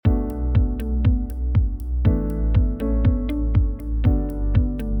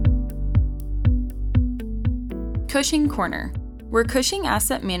Cushing Corner, where Cushing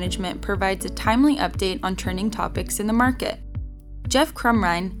Asset Management provides a timely update on trending topics in the market. Jeff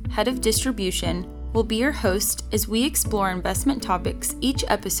Crumrine, Head of Distribution, will be your host as we explore investment topics each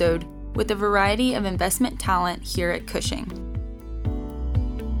episode with a variety of investment talent here at Cushing.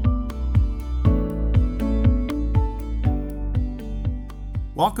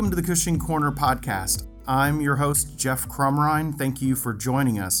 Welcome to the Cushing Corner podcast. I'm your host, Jeff Crumrine. Thank you for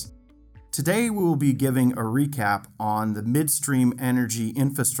joining us. Today, we will be giving a recap on the midstream energy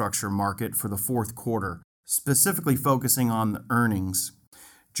infrastructure market for the fourth quarter, specifically focusing on the earnings.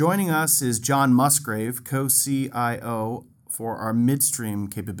 Joining us is John Musgrave, co-CIO for our midstream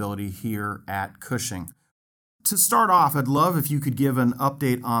capability here at Cushing. To start off, I'd love if you could give an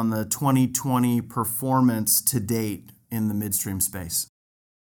update on the 2020 performance to date in the midstream space.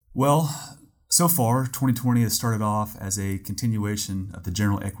 Well, so far, 2020 has started off as a continuation of the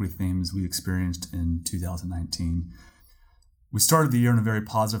general equity themes we experienced in 2019. We started the year on a very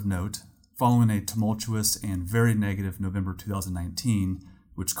positive note, following a tumultuous and very negative November 2019,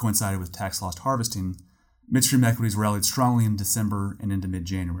 which coincided with tax loss harvesting. Midstream equities rallied strongly in December and into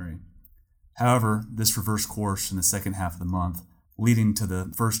mid-January. However, this reversed course in the second half of the month, leading to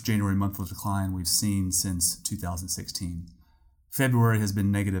the first January monthly decline we've seen since 2016. February has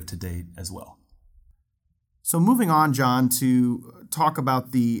been negative to date as well. So moving on, John, to talk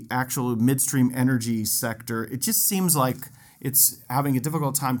about the actual midstream energy sector, it just seems like it's having a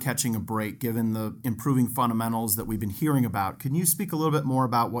difficult time catching a break given the improving fundamentals that we've been hearing about. Can you speak a little bit more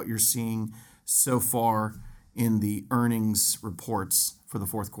about what you're seeing so far in the earnings reports for the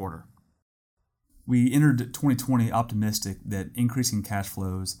fourth quarter? We entered 2020 optimistic that increasing cash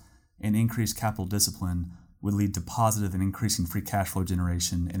flows and increased capital discipline would lead to positive and increasing free cash flow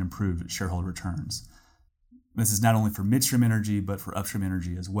generation and improved shareholder returns. This is not only for midstream energy, but for upstream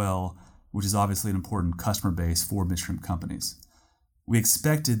energy as well, which is obviously an important customer base for midstream companies. We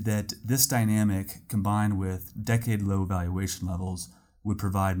expected that this dynamic, combined with decade-low valuation levels, would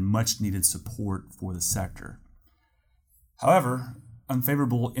provide much-needed support for the sector. However,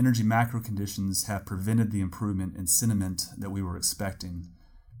 unfavorable energy macro conditions have prevented the improvement in sentiment that we were expecting.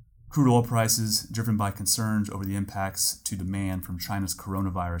 Crude oil prices, driven by concerns over the impacts to demand from China's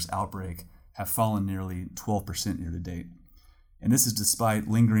coronavirus outbreak, have fallen nearly 12% year to date. And this is despite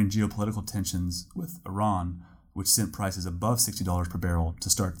lingering geopolitical tensions with Iran, which sent prices above $60 per barrel to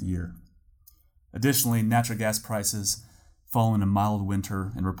start the year. Additionally, natural gas prices, following a mild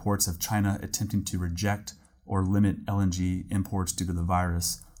winter and reports of China attempting to reject or limit LNG imports due to the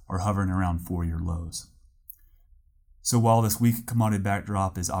virus, are hovering around 4-year lows. So while this weak commodity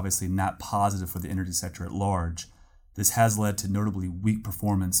backdrop is obviously not positive for the energy sector at large, this has led to notably weak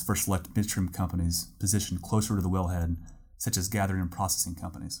performance for select midstream companies positioned closer to the wellhead, such as gathering and processing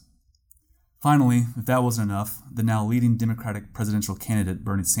companies. Finally, if that wasn't enough, the now leading Democratic presidential candidate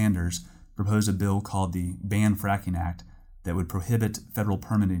Bernie Sanders proposed a bill called the Ban Fracking Act that would prohibit federal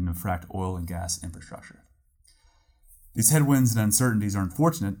permitting of fracked oil and gas infrastructure. These headwinds and uncertainties are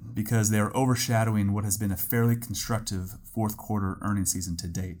unfortunate because they are overshadowing what has been a fairly constructive fourth quarter earnings season to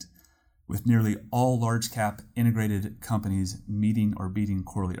date, with nearly all large-cap integrated companies meeting or beating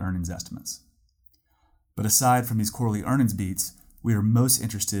quarterly earnings estimates. But aside from these quarterly earnings beats, we are most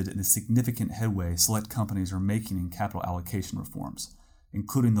interested in the significant headway select companies are making in capital allocation reforms,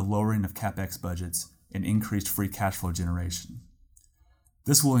 including the lowering of CapEx budgets and increased free cash flow generation.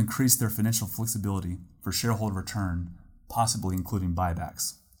 This will increase their financial flexibility for shareholder return, possibly including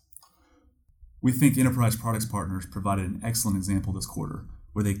buybacks. We think Enterprise Products Partners provided an excellent example this quarter,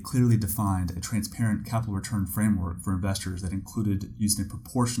 where they clearly defined a transparent capital return framework for investors that included using a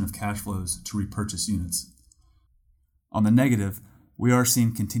proportion of cash flows to repurchase units. On the negative, we are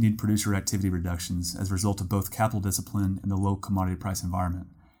seeing continued producer activity reductions as a result of both capital discipline and the low commodity price environment,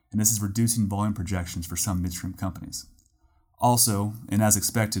 and this is reducing volume projections for some midstream companies. Also, and as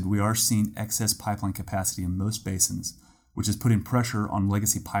expected, we are seeing excess pipeline capacity in most basins, which is putting pressure on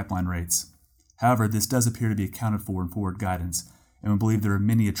legacy pipeline rates. However, this does appear to be accounted for in forward guidance, and we believe there are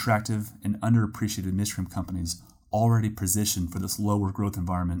many attractive and underappreciated midstream companies already positioned for this lower growth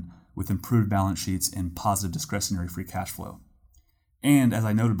environment with improved balance sheets and positive discretionary free cash flow. And as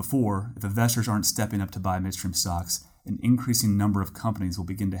I noted before, if investors aren't stepping up to buy midstream stocks, an increasing number of companies will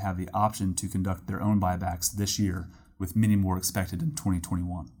begin to have the option to conduct their own buybacks this year, with many more expected in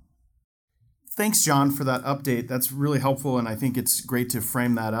 2021. Thanks, John, for that update. That's really helpful, and I think it's great to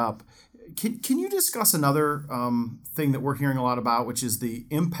frame that up. Can you discuss another thing that we're hearing a lot about, which is the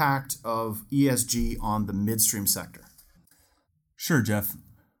impact of ESG on the midstream sector? Sure, Jeff.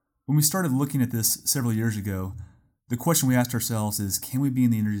 When we started looking at this several years ago, The question we asked ourselves is, can we be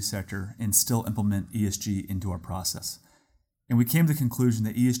in the energy sector and still implement ESG into our process? And we came to the conclusion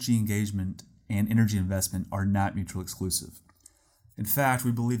that ESG engagement and energy investment are not mutually exclusive. In fact,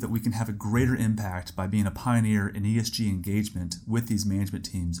 we believe that we can have a greater impact by being a pioneer in ESG engagement with these management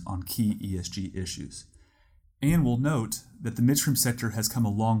teams on key ESG issues. And we'll note that the midstream sector has come a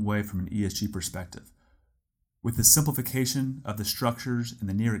long way from an ESG perspective. With the simplification of the structures and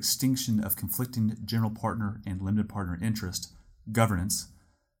the near extinction of conflicting general partner and limited partner interest governance,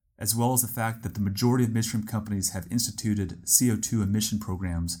 as well as the fact that the majority of midstream companies have instituted CO2 emission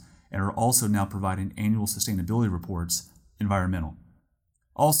programs and are also now providing annual sustainability reports, environmental.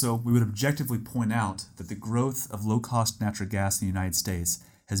 Also, we would objectively point out that the growth of low-cost natural gas in the United States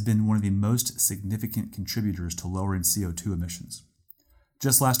has been one of the most significant contributors to lowering CO2 emissions.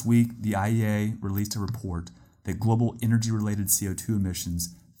 Just last week, the IEA released a report that global energy-related CO2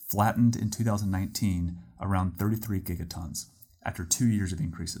 emissions flattened in 2019 around 33 gigatons, after 2 years of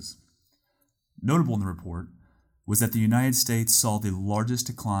increases. Notable in the report was that the United States saw the largest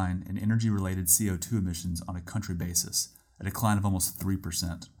decline in energy-related CO2 emissions on a country basis, a decline of almost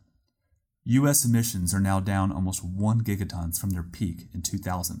 3%. U.S. emissions are now down almost 1 gigatons from their peak in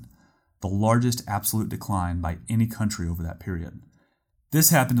 2000, the largest absolute decline by any country over that period. This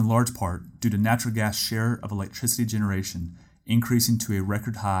happened in large part due to natural gas share of electricity generation increasing to a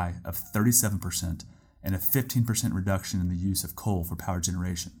record high of 37% and a 15% reduction in the use of coal for power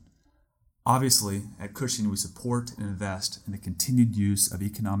generation. Obviously, at Cushing, we support and invest in the continued use of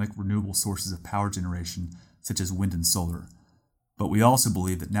economic renewable sources of power generation, such as wind and solar. But we also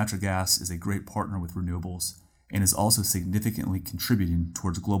believe that natural gas is a great partner with renewables and is also significantly contributing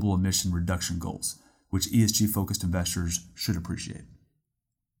towards global emission reduction goals, which ESG-focused investors should appreciate.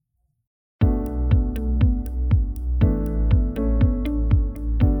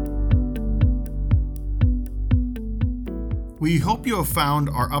 We hope you have found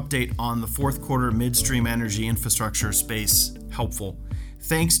our update on the fourth quarter midstream energy infrastructure space helpful.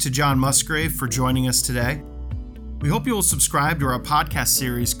 Thanks to John Musgrave for joining us today. We hope you will subscribe to our podcast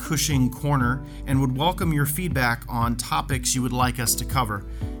series, Cushing Corner, and would welcome your feedback on topics you would like us to cover.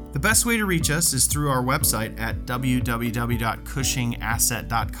 The best way to reach us is through our website at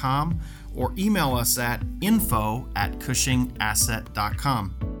www.cushingasset.com or email us at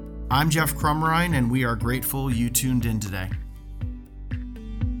info@cushingasset.com. I'm Jeff Crumrine, and we are grateful you tuned in today.